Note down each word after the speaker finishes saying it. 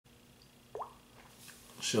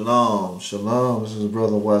Shalom, shalom. This is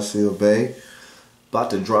Brother Wasilkamilbey.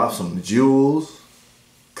 About to drop some jewels,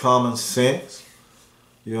 common sense.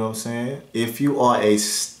 You know what I'm saying? If you are a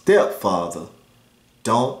stepfather,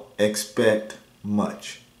 don't expect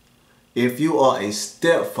much. If you are a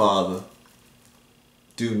stepfather,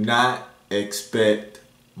 do not expect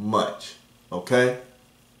much. Okay?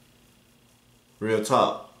 Real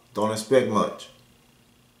talk. Don't expect much.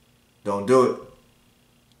 Don't do it.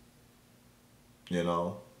 You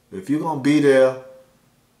know, if you're going to be there,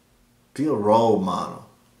 be a role model.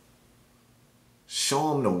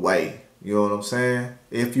 Show them the way. You know what I'm saying?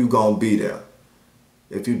 If you're going to be there.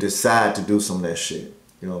 If you decide to do some of that shit.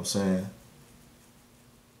 You know what I'm saying?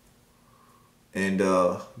 And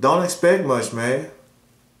don't expect much, man.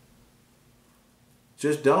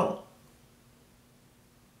 Just don't.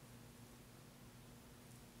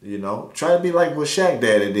 You know, try to be like what Shaq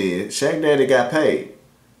Daddy did. Shaq Daddy got paid.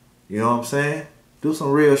 You know what I'm saying? Do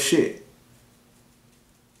some real shit.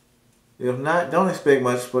 If not, don't expect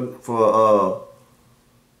much for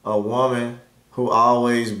a woman who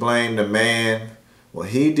always blamed the man. Well,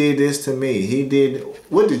 he did this to me. He did.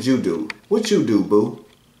 What did you do? What you do, boo?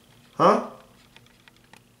 Huh?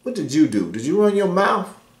 What did you do? Did you run your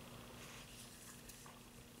mouth?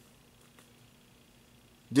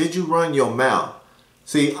 Did you run your mouth?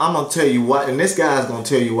 See, I'm going to tell you why, and this guy's going to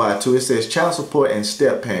tell you why too. It says child support and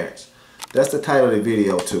step parents. That's the title of the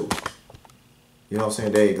video too. You know what I'm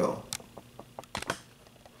saying? There you go.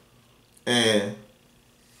 And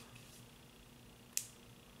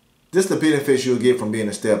this is the benefits you'll get from being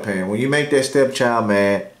a step parent. When you make that stepchild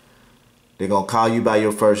mad, they're going to call you by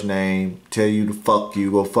your first name, tell you to fuck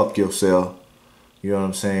you, go fuck yourself. You know what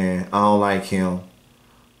I'm saying? I don't like him.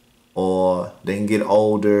 Or they can get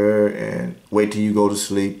older and wait till you go to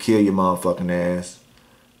sleep, kill your motherfucking ass.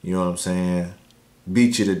 You know what I'm saying?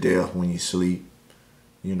 Beat you to death when you sleep.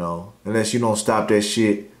 You know, unless you don't stop that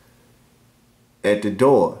shit at the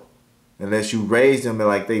door. Unless you raise them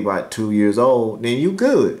like they about 2 years old, then you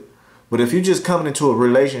good. But if you just coming into a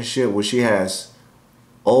relationship where she has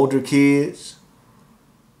older kids,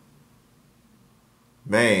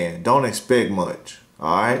 man, don't expect much.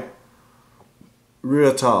 Alright?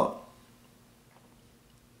 Real talk.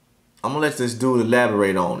 I'm gonna let this dude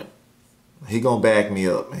elaborate on it. He gonna back me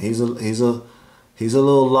up. He's a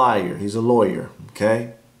little liar. He's a lawyer,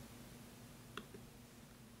 okay?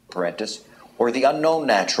 Parentis, or the unknown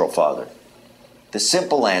natural father? The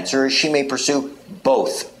simple answer is she may pursue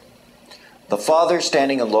both. The father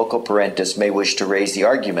standing in loco parentis may wish to raise the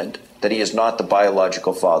argument that he is not the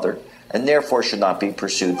biological father and therefore should not be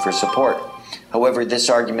pursued for support. However, this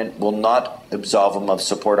argument will not absolve him of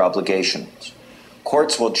support obligations.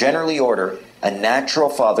 Courts will generally order a natural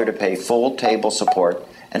father to pay full table support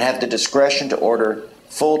and have the discretion to order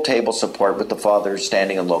full table support with the father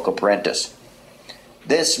standing in loco parentis.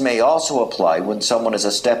 This may also apply when someone is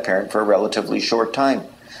a step-parent for a relatively short time.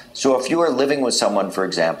 So if you are living with someone, for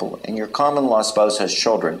example, and your common-law spouse has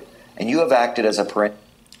children, and you have acted as a parent...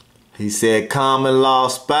 He said common-law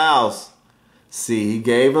spouse. See, he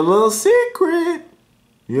gave a little secret.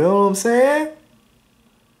 You know what I'm saying?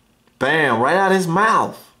 Bam, right out his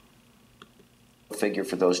mouth. ...figure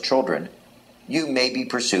for those children, you may be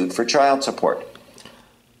pursued for child support.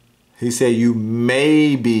 He said you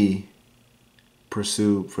may be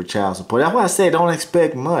pursued for child support. That's why I say don't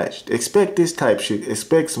expect much. Expect this type shit.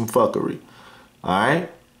 Expect some fuckery. Alright?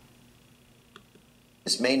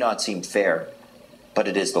 This may not seem fair, but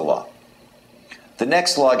it is the law. The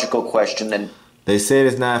next logical question then... They said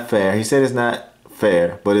it's not fair. He said it's not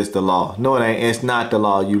fair, but it's the law. No, it ain't. It's not the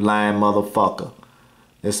law, you lying motherfucker.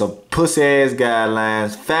 It's some pussy-ass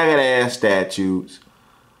guidelines, faggot-ass statutes.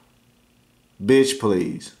 Bitch,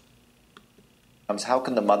 please. How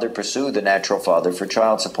can the mother pursue the natural father for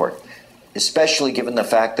child support, especially given the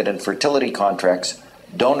fact that in fertility contracts,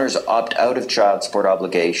 donors opt out of child support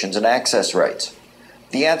obligations and access rights?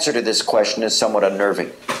 The answer to this question is somewhat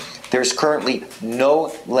unnerving. There is currently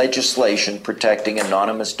no legislation protecting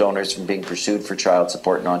anonymous donors from being pursued for child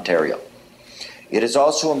support in Ontario. It is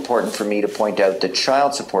also important for me to point out that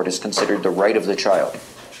child support is considered the right of the child.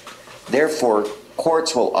 Therefore,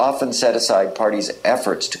 courts will often set aside parties'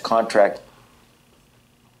 efforts to contract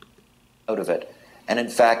out of it, and in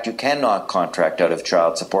fact you cannot contract out of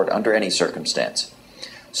child support under any circumstance.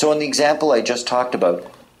 So in the example I just talked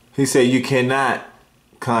about, he said you cannot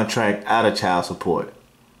contract out of child support.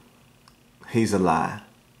 He's a lie.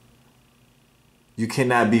 You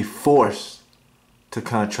cannot be forced to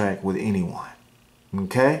contract with anyone.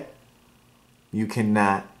 Okay? You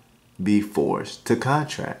cannot be forced to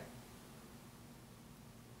contract.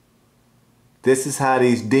 This is how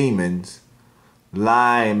these demons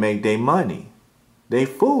lie and make their money. They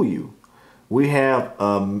fool you. We have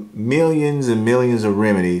millions and millions of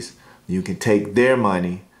remedies. You can take their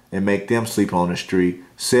money and make them sleep on the street,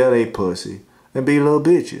 sell their pussy, and be little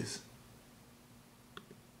bitches.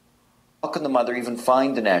 How can the mother even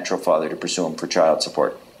find the natural father to pursue him for child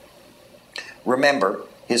support? Remember,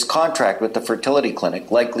 his contract with the fertility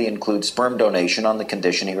clinic likely includes sperm donation on the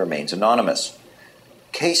condition he remains anonymous.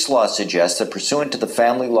 Case law suggests that pursuant to the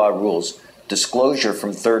family law rules, disclosure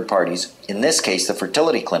from third parties, in this case the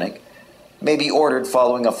fertility clinic, may be ordered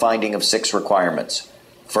following a finding of 6 requirements.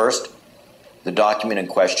 First, the document in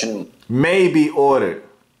question may be ordered.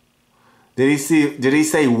 Did he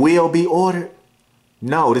say will be ordered?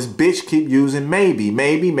 No, this bitch keep using maybe,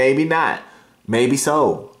 maybe not. Maybe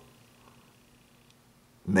so.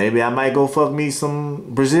 Maybe I might go fuck me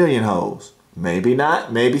some Brazilian hoes. Maybe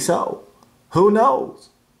not, maybe so. Who knows?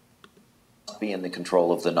 Be in the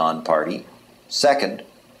control of the non-party. Second,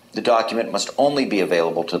 the document must only be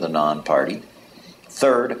available to the non-party.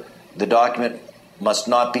 Third, the document must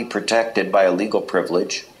not be protected by a legal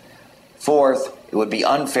privilege. Fourth, it would be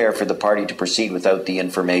unfair for the party to proceed without the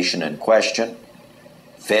information in question.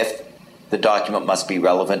 Fifth, the document must be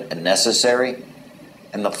relevant and necessary.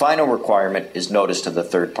 And the final requirement is notice to the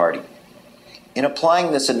third party. In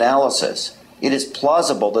applying this analysis, it is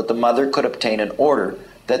plausible that the mother could obtain an order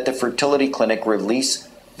that the fertility clinic release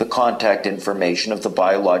the contact information of the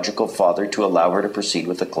biological father to allow her to proceed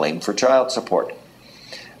with a claim for child support.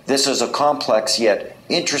 This is a complex yet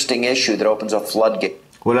interesting issue that opens a floodgate.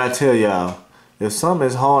 What I tell y'all, if something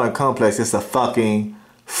is hard and complex, it's a fucking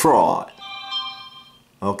fraud.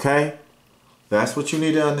 Okay? That's what you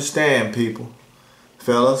need to understand, people.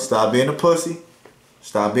 Fellas, stop being a pussy.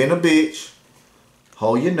 Stop being a bitch.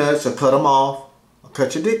 Hold your nuts or cut them off. Or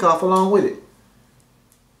cut your dick off along with it.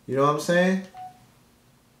 You know what I'm saying?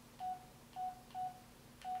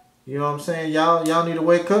 You know what I'm saying? Y'all need to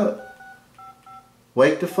wake up.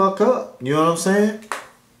 Wake the fuck up. You know what I'm saying?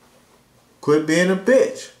 Quit being a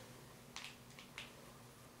bitch.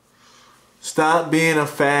 Stop being a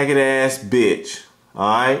faggot ass bitch.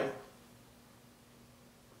 Alright?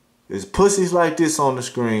 There's pussies like this on the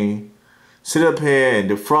screen. Sit up here and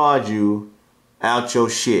defraud you out your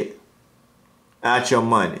shit. Out your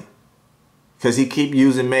money. Because he keep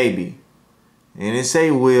using maybe. And it say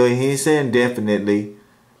will. He didn't say indefinitely.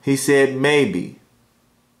 He said maybe.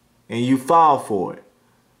 And you fall for it.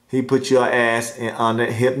 He put your ass under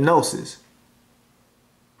hypnosis.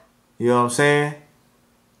 You know what I'm saying?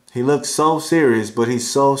 He looks so serious, but he's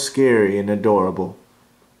so scary and adorable.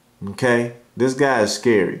 Okay? This guy is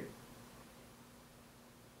scary.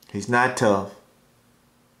 He's not tough.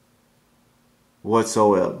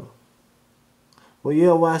 Whatsoever. Well,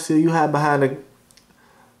 yeah, why see you hide behind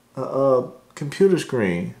a computer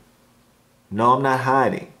screen? No, I'm not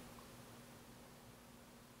hiding.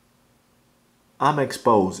 I'm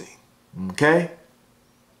exposing. Okay?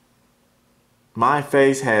 My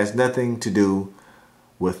face has nothing to do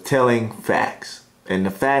with telling facts. And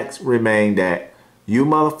the facts remain that you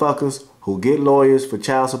motherfuckers who get lawyers for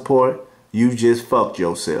child support, you just fucked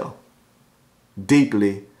yourself.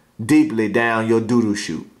 Deeply, deeply down your doo-doo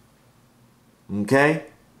chute. Okay?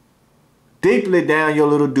 Deeply down your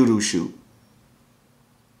little doo-doo chute.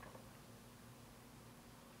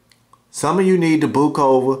 Some of you need to book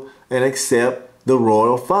over and accept the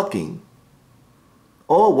royal fucking.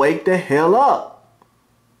 Or wake the hell up.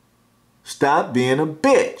 Stop being a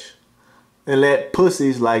bitch. And let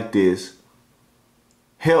pussies like this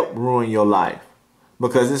help ruin your life.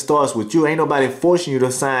 Because it starts with you. Ain't nobody forcing you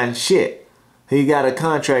to sign shit. He got a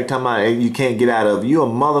contract talking about you can't get out of it. You a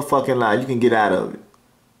motherfucking lie. You can get out of it.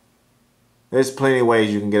 There's plenty of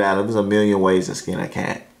ways you can get out of it. There's a million ways to skin a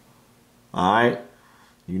cat. Alright?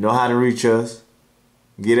 You know how to reach us.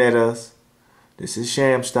 Get at us. This is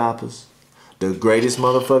Shamstoppers, the greatest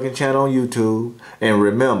motherfucking channel on YouTube. And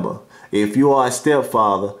remember, if you are a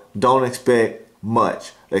stepfather, don't expect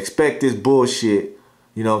much. Expect this bullshit.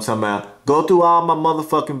 You know what I'm talking about? Go through all my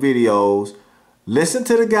motherfucking videos. Listen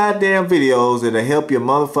to the goddamn videos that'll help your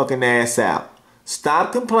motherfucking ass out.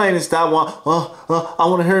 Stop complaining. Stop wanting, I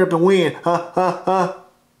want to hurry up and win.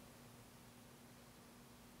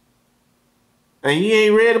 And you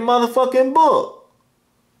ain't read a motherfucking book.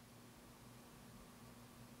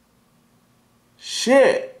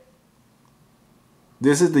 Shit.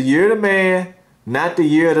 This is the year of the man, not the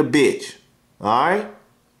year of the bitch. Alright?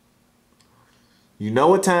 You know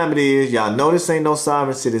what time it is. Y'all know this ain't no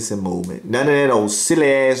sovereign citizen movement. None of that old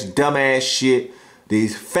silly ass, dumb ass shit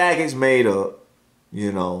these faggots made up.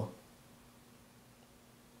 You know.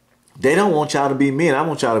 They don't want y'all to be men. I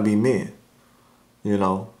want y'all to be men. You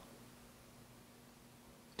know.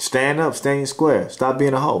 Stand up, stand your square. Stop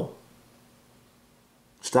being a hoe.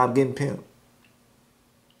 Stop getting pimped.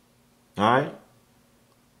 Alright?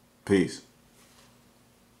 Peace.